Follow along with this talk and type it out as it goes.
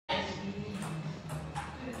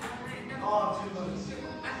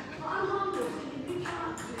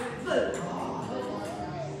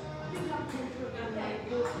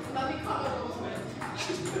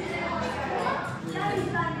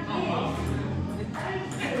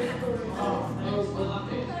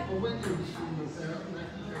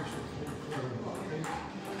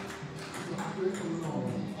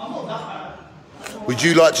Would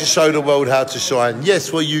you like to show the world how to shine?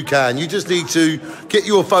 Yes, well you can. You just need to get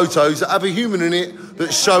your photos that have a human in it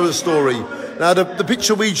that show a story. Now the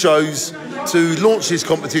picture we chose to launch this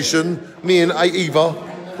competition, me and Eva,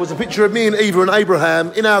 was a picture of me and Eva and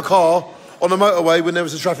Abraham in our car on the motorway when there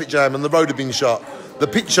was a traffic jam and the road had been shut. The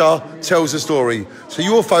picture tells a story. So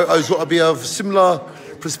your photo's got to be of similar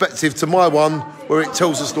perspective to my one where it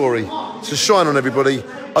tells a story. So shine on everybody.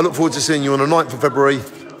 I look forward to seeing you on the 9th of February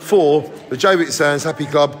for the Jaywick Sands Happy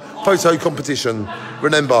Club photo competition.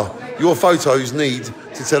 Remember, your photos need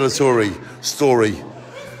to tell a story.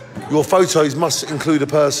 Your photos must include a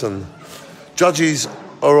person. Judges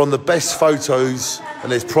are on the best photos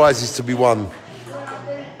and there's prizes to be won.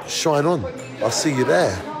 Shine on. I'll see you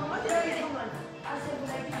there.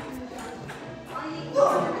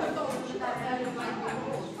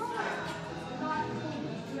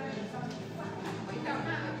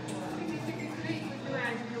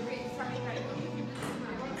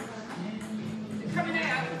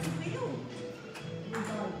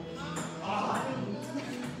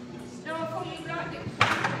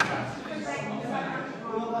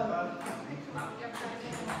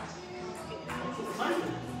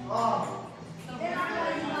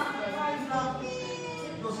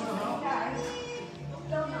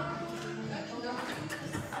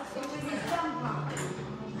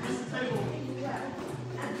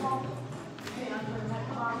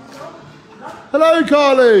 Hello,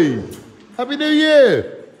 Carly. Happy New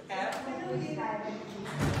Year.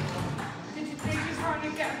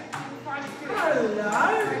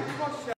 Hello.